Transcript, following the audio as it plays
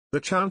The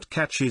Chant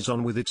catches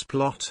on with its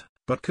plot,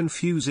 but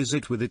confuses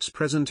it with its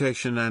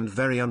presentation and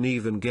very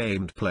uneven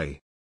gameplay.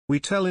 We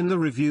tell in the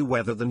review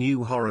whether the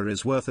new horror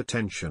is worth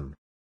attention.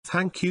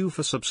 Thank you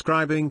for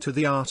subscribing to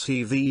the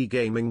RTV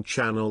Gaming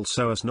channel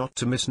so as not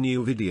to miss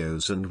new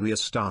videos, and we are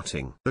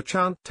starting. The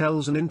Chant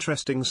tells an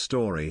interesting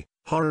story.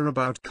 Horror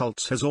about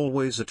cults has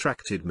always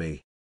attracted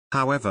me.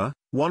 However,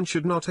 one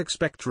should not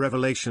expect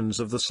revelations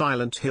of the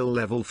Silent Hill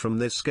level from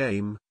this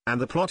game, and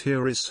the plot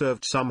here is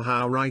served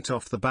somehow right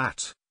off the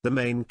bat. The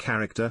main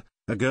character,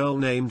 a girl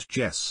named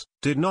Jess,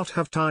 did not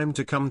have time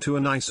to come to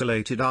an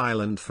isolated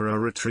island for a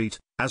retreat.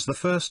 As the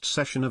first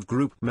session of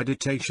group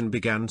meditation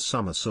began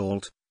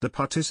somersault, the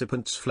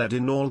participants fled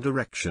in all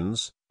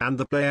directions, and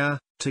the player,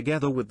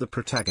 together with the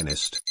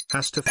protagonist,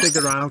 has to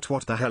figure out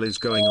what the hell is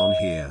going on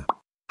here.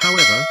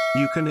 However,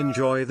 you can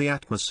enjoy the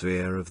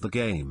atmosphere of the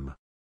game.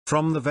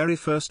 From the very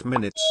first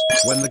minutes,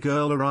 when the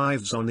girl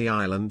arrives on the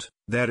island,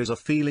 there is a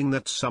feeling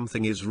that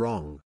something is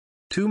wrong.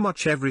 Too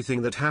much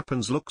everything that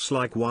happens looks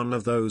like one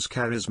of those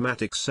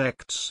charismatic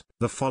sects,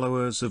 the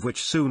followers of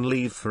which soon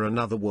leave for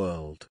another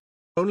world.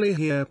 Only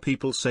here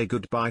people say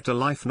goodbye to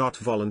life not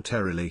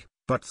voluntarily,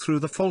 but through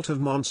the fault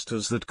of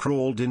monsters that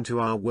crawled into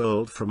our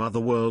world from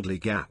otherworldly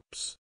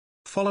gaps.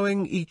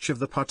 Following each of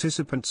the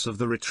participants of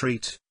the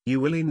retreat, you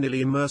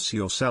willy-nilly immerse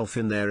yourself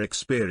in their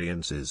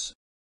experiences.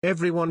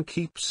 Everyone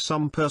keeps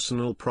some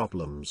personal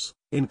problems,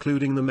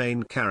 including the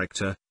main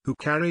character, who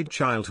carried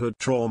childhood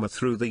trauma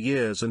through the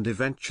years and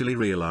eventually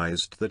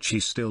realized that she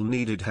still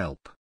needed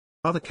help.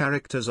 Other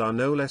characters are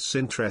no less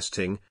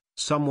interesting.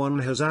 Someone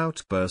has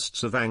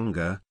outbursts of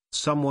anger,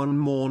 someone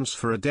mourns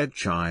for a dead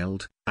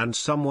child, and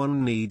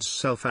someone needs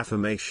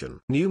self-affirmation.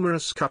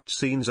 Numerous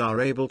cutscenes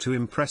are able to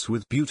impress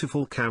with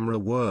beautiful camera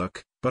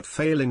work, but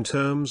fail in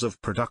terms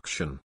of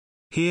production.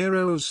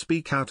 Heroes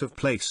speak out of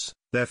place,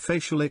 their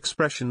facial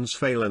expressions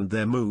fail and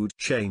their mood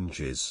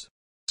changes.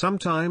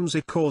 Sometimes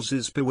it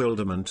causes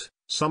bewilderment,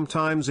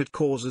 sometimes it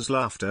causes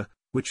laughter,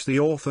 which the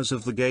authors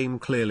of the game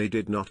clearly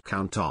did not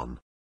count on.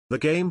 The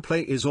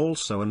gameplay is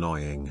also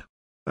annoying.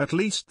 At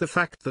least the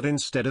fact that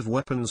instead of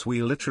weapons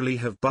we literally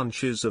have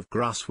bunches of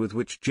grass with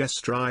which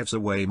Jess drives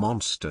away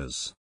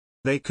monsters.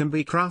 They can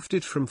be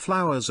crafted from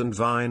flowers and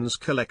vines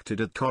collected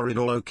at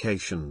corridor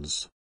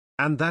locations.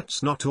 And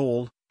that's not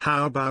all.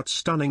 How about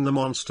stunning the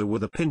monster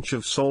with a pinch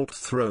of salt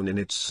thrown in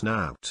its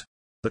snout?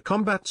 The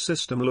combat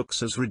system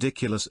looks as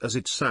ridiculous as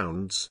it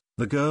sounds.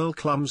 The girl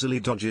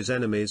clumsily dodges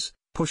enemies,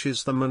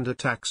 pushes them and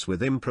attacks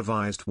with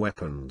improvised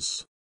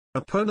weapons.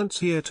 Opponents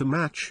here to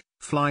match: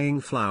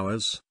 flying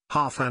flowers,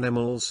 half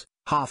animals,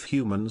 half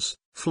humans,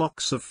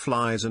 flocks of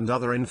flies and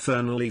other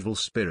infernal evil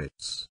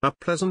spirits. A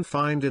pleasant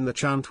find in the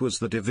Chant was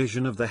the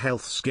division of the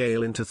health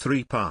scale into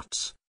 3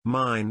 parts: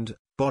 mind,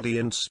 body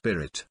and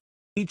spirit.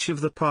 Each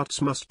of the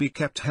parts must be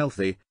kept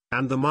healthy,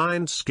 and the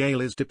mind scale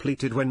is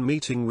depleted when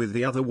meeting with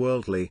the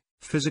otherworldly.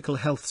 Physical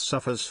health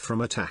suffers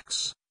from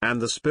attacks,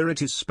 and the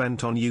spirit is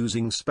spent on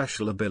using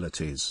special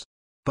abilities.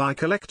 By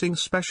collecting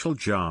special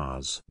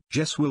jars,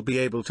 Jess will be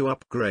able to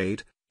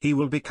upgrade. He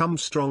will become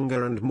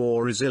stronger and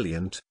more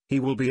resilient. He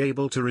will be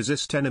able to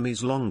resist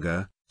enemies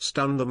longer,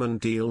 stun them and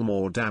deal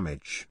more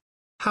damage.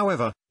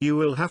 However, you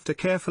will have to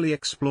carefully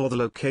explore the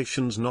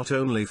locations not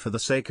only for the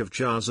sake of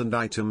jars and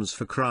items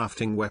for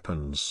crafting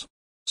weapons.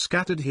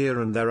 Scattered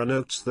here and there are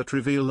notes that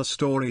reveal the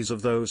stories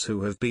of those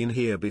who have been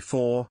here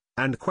before,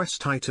 and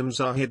quest items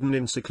are hidden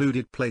in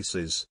secluded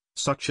places,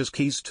 such as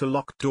keys to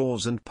locked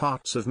doors and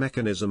parts of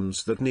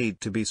mechanisms that need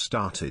to be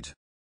started.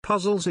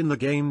 Puzzles in the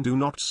game do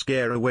not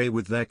scare away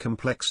with their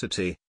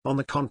complexity. On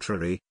the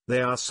contrary,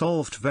 they are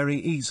solved very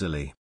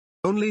easily.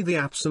 Only the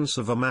absence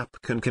of a map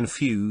can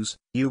confuse.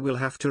 You will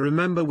have to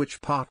remember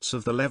which parts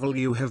of the level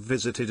you have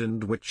visited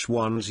and which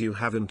ones you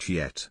haven't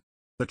yet.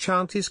 The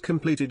Chant is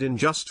completed in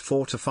just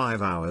 4 to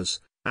 5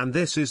 hours, and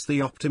this is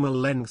the optimal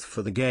length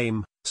for the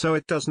game, so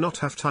it does not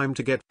have time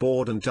to get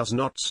bored and does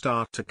not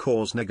start to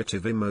cause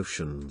negative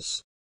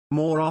emotions.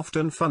 More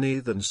often funny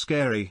than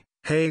scary,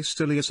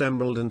 hastily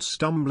assembled and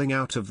stumbling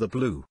out of the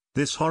blue,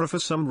 this horror for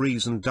some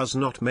reason does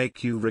not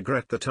make you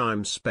regret the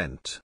time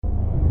spent.